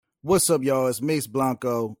What's up, y'all? It's Mace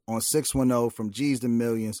Blanco on 610 from G's to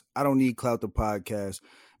Millions. I don't need clout the podcast.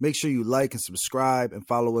 Make sure you like and subscribe and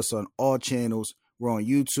follow us on all channels. We're on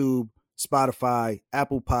YouTube, Spotify,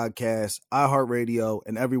 Apple Podcasts, iHeartRadio,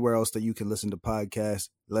 and everywhere else that you can listen to podcasts.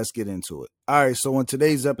 Let's get into it. All right, so on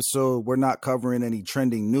today's episode, we're not covering any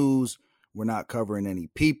trending news. We're not covering any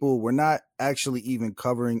people. We're not actually even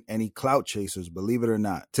covering any clout chasers, believe it or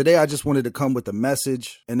not. Today, I just wanted to come with a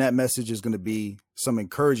message, and that message is going to be some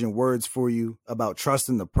encouraging words for you about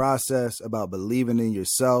trusting the process, about believing in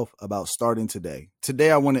yourself, about starting today.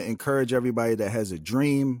 Today, I want to encourage everybody that has a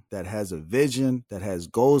dream, that has a vision, that has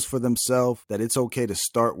goals for themselves, that it's okay to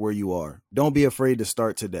start where you are. Don't be afraid to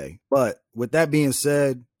start today. But with that being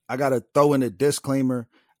said, I got to throw in a disclaimer.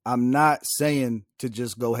 I'm not saying to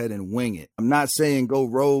just go ahead and wing it. I'm not saying go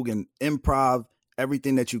rogue and improv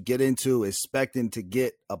everything that you get into, expecting to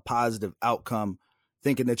get a positive outcome,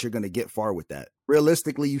 thinking that you're going to get far with that.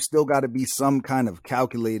 Realistically, you still got to be some kind of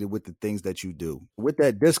calculated with the things that you do. With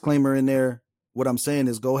that disclaimer in there, what I'm saying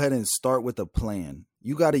is go ahead and start with a plan.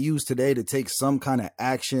 You got to use today to take some kind of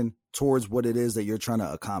action towards what it is that you're trying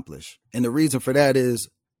to accomplish. And the reason for that is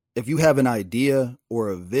if you have an idea or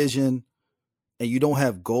a vision and you don't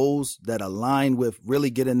have goals that align with really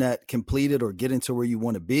getting that completed or getting to where you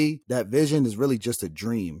want to be, that vision is really just a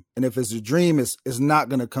dream. And if it's a dream, it's not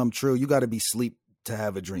going to come true. You got to be asleep to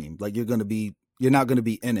have a dream. Like you're not going to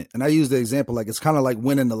be in it. And I use the example, like it's kind of like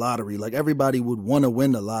winning the lottery. Like everybody would want to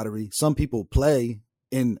win the lottery. Some people play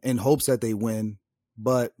in hopes that they win,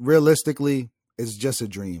 but realistically, it's just a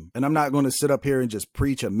dream. And I'm not going to sit up here and just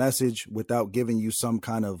preach a message without giving you some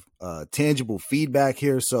kind of tangible feedback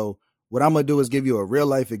here. So what I'm going to do is give you a real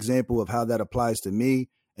life example of how that applies to me.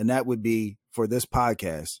 And that would be for this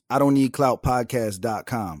podcast. I don't need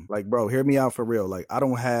cloutpodcast.com. Like, bro, hear me out for real. Like, I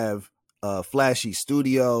don't have a flashy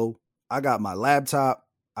studio. I got my laptop.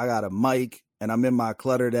 I got a mic and I'm in my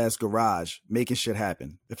cluttered ass garage making shit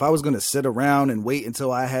happen. If I was going to sit around and wait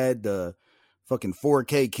until I had the fucking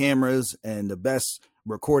 4K cameras and the best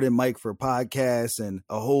recording mic for podcasts and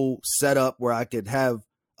a whole setup where I could have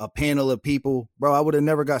a panel of people, bro, I would have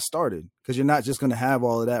never got started because you're not just going to have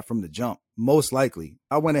all of that from the jump. Most likely.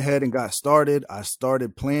 I went ahead and got started. I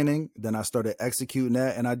started planning. Then I started executing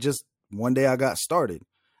that. And one day I got started.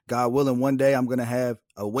 God willing, one day I'm going to have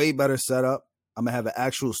a way better setup. I'm going to have an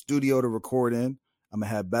actual studio to record in. I'm going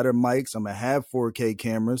to have better mics. I'm going to have 4K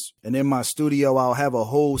cameras. And in my studio, I'll have a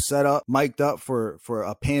whole setup mic'd up for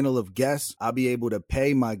a panel of guests. I'll be able to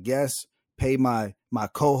pay my guests, pay my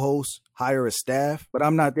co-hosts, hire a staff, but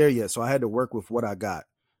I'm not there yet. So I had to work with what I got.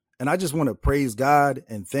 And I just want to praise God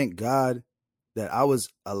and thank God that I was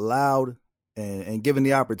allowed and given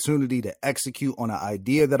the opportunity to execute on an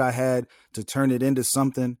idea that I had, to turn it into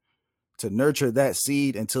something, to nurture that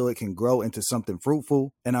seed until it can grow into something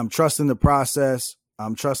fruitful. And I'm trusting the process.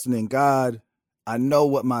 I'm trusting in God. I know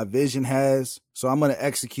what my vision has, so I'm going to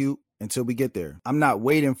execute until we get there. I'm not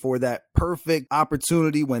waiting for that perfect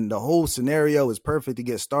opportunity when the whole scenario is perfect to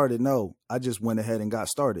get started. No, I just went ahead and got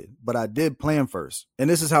started, but I did plan first. And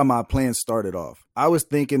this is how my plan started off. I was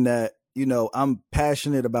thinking that, I'm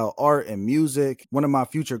passionate about art and music. One of my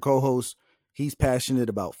future co-hosts, he's passionate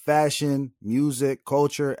about fashion, music,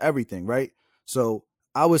 culture, everything, right? So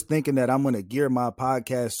I was thinking that I'm going to gear my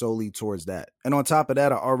podcast solely towards that. And on top of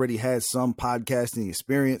that, I already had some podcasting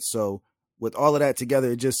experience. So with all of that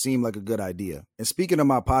together, it just seemed like a good idea. And speaking of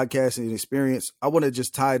my podcasting experience, I want to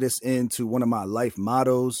just tie this into one of my life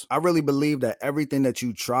mottos. I really believe that everything that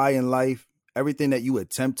you try in life, everything that you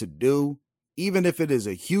attempt to do, even if it is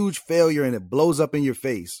a huge failure and it blows up in your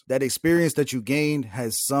face, that experience that you gained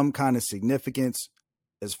has some kind of significance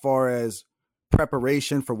as far as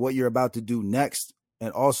preparation for what you're about to do next.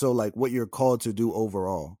 And also like what you're called to do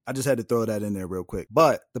overall. I just had to throw that in there real quick.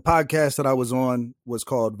 But the podcast that I was on was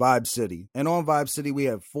called Vibe City. And on Vibe City, we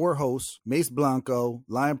have 4 hosts, Mace Blanco,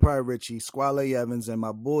 Lion Pryor Richie, Squale Evans, and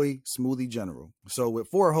my boy, Smoothie General. So with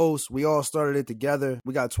 4 hosts, we all started it together.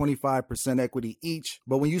 We got 25% equity each.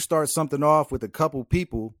 But when you start something off with a couple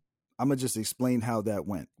people, I'm going to just explain how that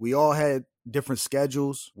went. We all had different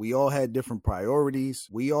schedules. We all had different priorities.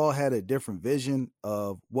 We all had a different vision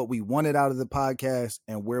of what we wanted out of the podcast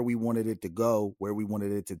and where we wanted it to go, where we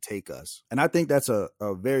wanted it to take us. And I think that's a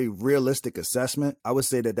very realistic assessment. I would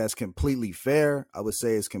say that that's completely fair. I would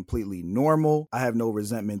say it's completely normal. I have no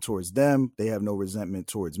resentment towards them. They have no resentment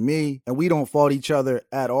towards me. And we don't fault each other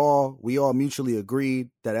at all. We all mutually agreed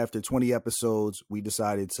that after 20 episodes, we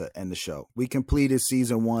decided to end the show. We completed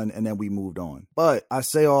season 1 and then we moved on. But I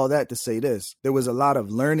say all that to say this. this. There was a lot of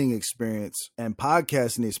learning experience and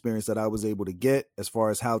podcasting experience that I was able to get as far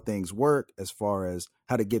as how things work, as far as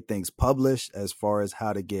how to get things published, as far as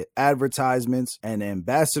how to get advertisements and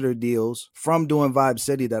ambassador deals from doing Vibe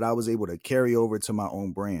City that I was able to carry over to my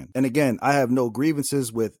own brand. And again, I have no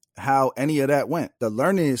grievances with how any of that went. The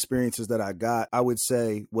learning experiences that I got, I would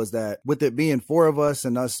say, was that with it being 4 of us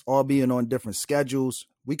and us all being on different schedules,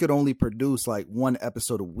 we could only produce like 1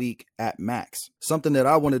 episode a week at max. Something that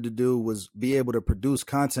I wanted to do was be able to produce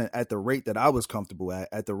content at the rate that I was comfortable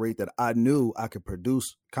at the rate that I knew I could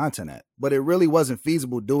produce content at. But it really wasn't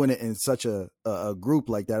feasible doing it in such a group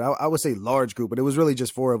like that. I would say large group, but it was really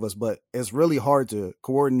just 4 of us. But it's really hard to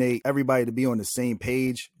coordinate everybody to be on the same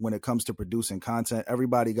page when it comes to producing content.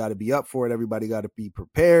 Everybody got to be up for it. Everybody got to be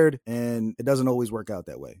prepared. And it doesn't always work out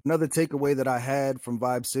that way. Another takeaway that I had from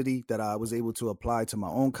Vibe City that I was able to apply to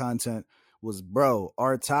my own content was, bro,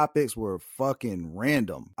 our topics were fucking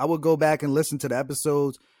random. I would go back and listen to the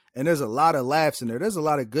episodes, and there's a lot of laughs in there. There's a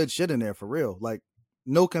lot of good shit in there, for real. Like,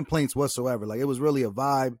 no complaints whatsoever. Like, it was really a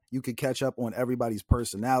vibe. You could catch up on everybody's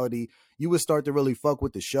personality. You would start to really fuck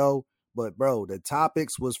with the show. But bro, the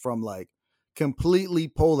topics was from like completely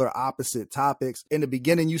polar opposite topics. In the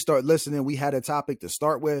beginning, you start listening, we had a topic to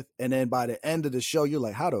start with. And then by the end of the show, you're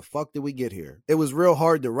like, how the fuck did we get here? It was real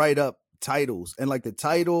hard to write up titles. And like the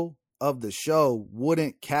title of the show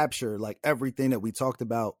wouldn't capture like everything that we talked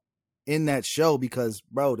about in that show, because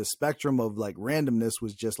bro, the spectrum of like randomness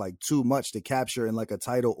was just like too much to capture in like a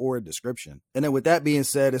title or a description. And then with that being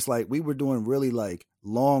said, it's like we were doing really like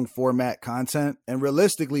long format content, and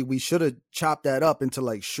realistically we should have chopped that up into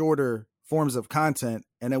like shorter forms of content,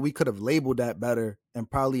 and then we could have labeled that better and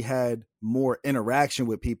probably had more interaction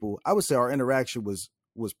with people. I would say our interaction was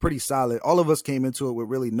pretty solid. All of us came into it with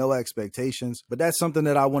really no expectations, but that's something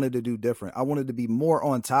that I wanted to do different. I wanted to be more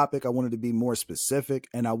on topic. I wanted to be more specific,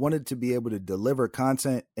 and I wanted to be able to deliver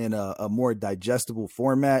content in a more digestible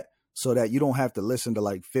format, so that you don't have to listen to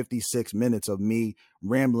like 56 minutes of me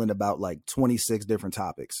rambling about like 26 different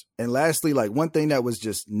topics. And lastly, like one thing that was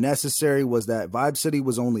just necessary was that Vibe City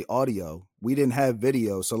was only audio. We didn't have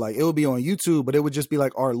video. So like it would be on YouTube, but it would just be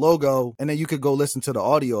like our logo, and then you could go listen to the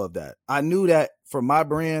audio of that. I knew that for my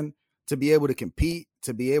brand to be able to compete,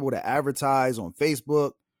 to be able to advertise on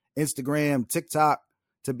Facebook, Instagram, TikTok,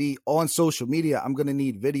 to be on social media, I'm going to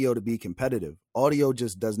need video to be competitive. Audio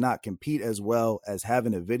just does not compete as well as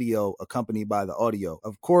having a video accompanied by the audio.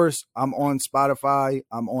 Of course, I'm on Spotify,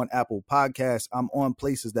 I'm on Apple Podcasts, I'm on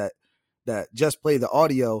places that just play the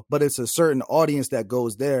audio, but it's a certain audience that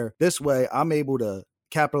goes there. This way, I'm able to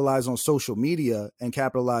capitalize on social media and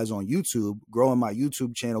capitalize on YouTube, growing my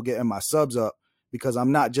YouTube channel, getting my subs up, because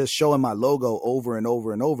I'm not just showing my logo over and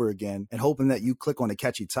over and over again and hoping that you click on a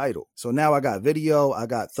catchy title. So now I got video, I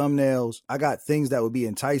got thumbnails, I got things that would be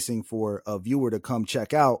enticing for a viewer to come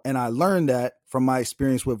check out. And I learned that from my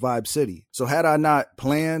experience with Vibe City. So had I not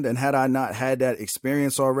planned and had I not had that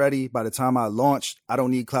experience already, by the time I launched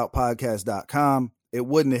IDon'tNeedCloutPodcast.com, it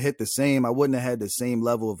wouldn't have hit the same. I wouldn't have had the same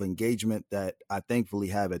level of engagement that I thankfully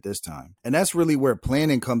have at this time. And that's really where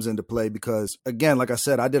planning comes into play, because again, like I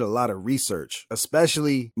said, I did a lot of research,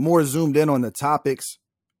 especially more zoomed in on the topics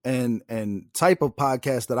and type of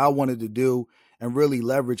podcast that I wanted to do, and really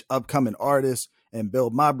leverage upcoming artists and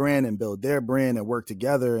build my brand and build their brand and work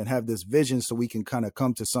together and have this vision so we can kind of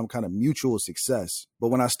come to some kind of mutual success. But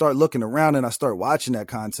when I start looking around and I start watching that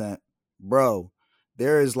content, bro,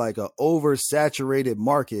 there is like a oversaturated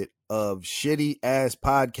market of shitty ass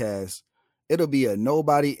podcasts. It'll be a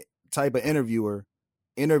nobody type of interviewer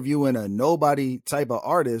interviewing a nobody type of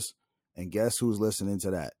artist. And guess who's listening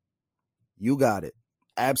to that? You got it.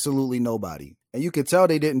 Absolutely nobody. And you could tell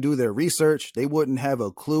they didn't do their research. They wouldn't have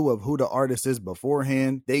a clue of who the artist is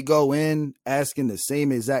beforehand. They go in asking the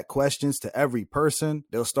same exact questions to every person.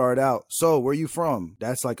 They'll start out, so where you from?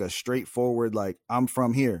 That's like a straightforward, like, I'm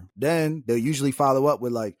from here. Then they'll usually follow up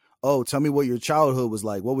with like, oh, tell me what your childhood was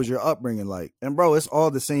like. What was your upbringing like? And bro, it's all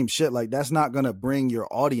the same shit. Like, that's not going to bring your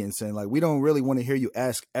audience in. Like, we don't really want to hear you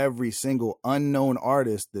ask every single unknown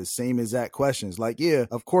artist the same exact questions. Like, yeah,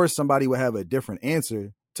 of course somebody would have a different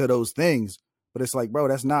answer to those things, but it's like, bro,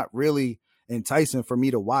 that's not really enticing for me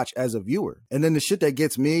to watch as a viewer. And then the shit that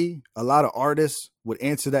gets me, a lot of artists would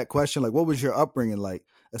answer that question, like, what was your upbringing like?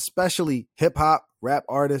 Especially hip hop, rap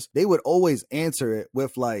artists, they would always answer it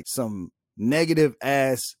with like some negative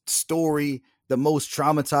ass story, the most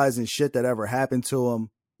traumatizing shit that ever happened to them.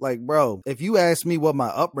 Like, bro, if you ask me what my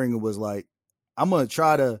upbringing was like, I'm going to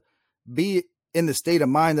try to be in the state of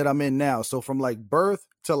mind that I'm in now. So from like birth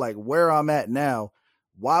to like where I'm at now,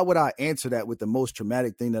 why would I answer that with the most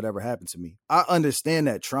traumatic thing that ever happened to me? I understand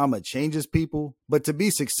that trauma changes people, but to be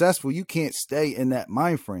successful, you can't stay in that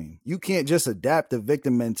mind frame. You can't just adapt the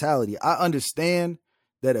victim mentality. I understand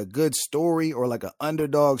that a good story or like an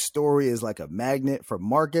underdog story is like a magnet for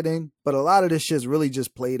marketing, but a lot of this shit's really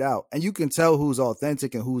just played out. And you can tell who's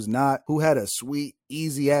authentic and who's not, who had a sweet,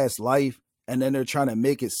 easy ass life, and then they're trying to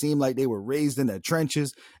make it seem like they were raised in the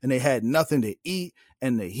trenches and they had nothing to eat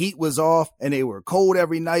and the heat was off and they were cold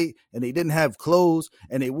every night and they didn't have clothes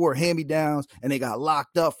and they wore hand-me-downs and they got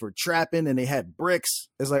locked up for trapping and they had bricks.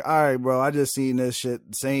 It's like, all right, bro, I just seen this shit,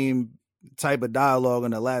 same type of dialogue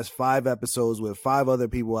in the last 5 episodes with 5 other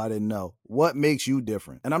people I didn't know. What makes you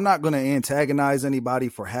different? And I'm not going to antagonize anybody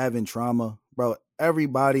for having trauma, bro.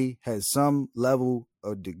 Everybody has some level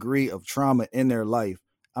or degree of trauma in their life.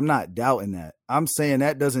 I'm not doubting that. I'm saying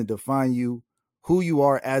that doesn't define you, who you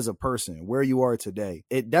are as a person, where you are today.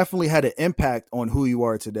 It definitely had an impact on who you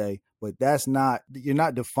are today, but you're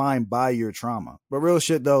not defined by your trauma. But real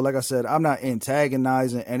shit though, like I said, I'm not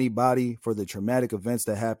antagonizing anybody for the traumatic events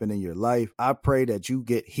that happen in your life. I pray that you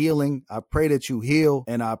get healing. I pray that you heal,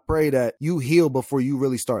 and I pray that you heal before you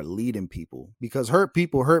really start leading people, because hurt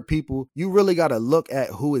people hurt people. You really got to look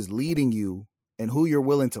at who is leading you and who you're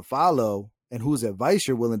willing to follow and whose advice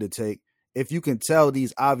you're willing to take, if you can tell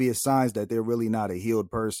these obvious signs that they're really not a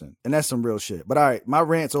healed person. And that's some real shit. But all right, my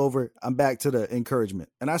rant's over. I'm back to the encouragement.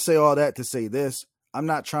 And I say all that to say this. I'm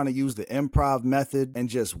not trying to use the improv method and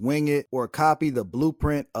just wing it or copy the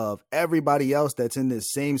blueprint of everybody else that's in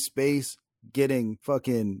this same space getting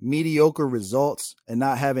fucking mediocre results and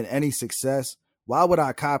not having any success. Why would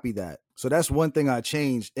I copy that? So that's one thing I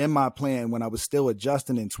changed in my plan when I was still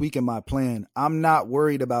adjusting and tweaking my plan. I'm not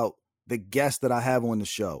worried about the guests that I have on the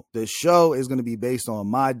show. The show is going to be based on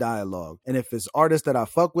my dialogue. And if it's artists that I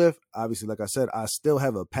fuck with, obviously, like I said, I still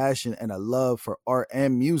have a passion and a love for art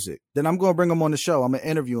and music, then I'm going to bring them on the show. I'm going to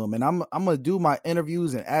interview them, and I'm going to do my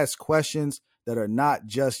interviews and ask questions that are not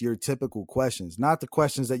just your typical questions, not the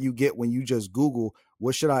questions that you get when you just Google,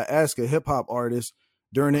 what should I ask a hip hop artist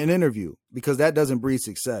during an interview? Because that doesn't breed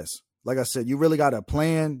success. Like I said, you really got to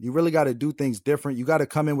plan. You really got to do things different. You got to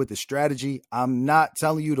come in with a strategy. I'm not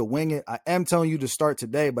telling you to wing it. I am telling you to start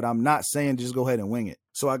today, but I'm not saying just go ahead and wing it.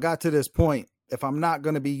 So I got to this point. If I'm not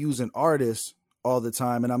going to be using artists all the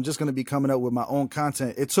time and I'm just going to be coming up with my own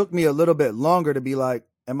content, it took me a little bit longer to be like,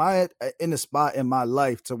 am I in a spot in my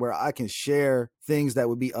life to where I can share things that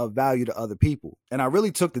would be of value to other people? And I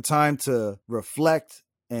really took the time to reflect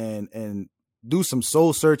and do some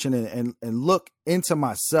soul searching and look into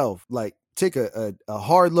myself, like take a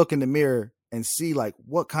hard look in the mirror and see like,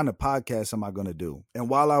 what kind of podcast am I going to do? And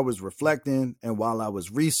while I was reflecting and while I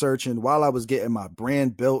was researching, while I was getting my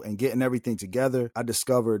brand built and getting everything together, I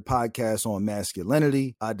discovered podcasts on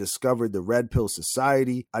masculinity. I discovered the Red Pill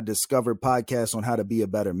Society. I discovered podcasts on how to be a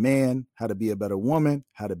better man, how to be a better woman,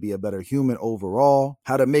 how to be a better human overall,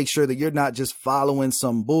 how to make sure that you're not just following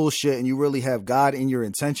some bullshit and you really have God in your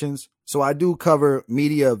intentions. So I do cover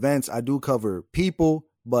media events. I do cover people,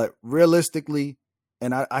 but realistically,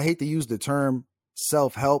 and I hate to use the term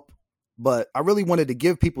self-help, but I really wanted to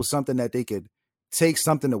give people something that they could take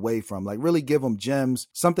something away from, like really give them gems,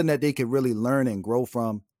 something that they could really learn and grow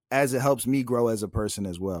from, as it helps me grow as a person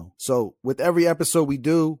as well. So with every episode we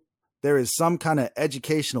do, there is some kind of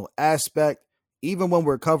educational aspect, even when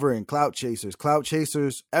we're covering clout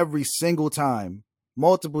chasers every single time.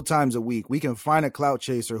 Multiple times a week, we can find a clout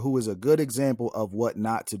chaser who is a good example of what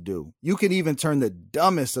not to do. You can even turn the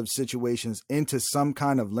dumbest of situations into some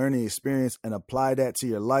kind of learning experience and apply that to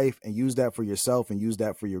your life and use that for yourself and use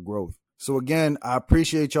that for your growth. So again, I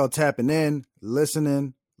appreciate y'all tapping in,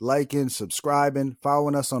 listening, liking, subscribing,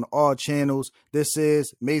 following us on all channels. This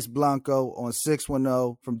is Mace Blanco on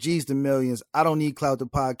 610 from G's to Millions. I Don't Need Clout, the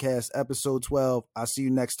podcast, episode 12. I'll see you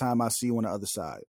next time. I'll see you on the other side.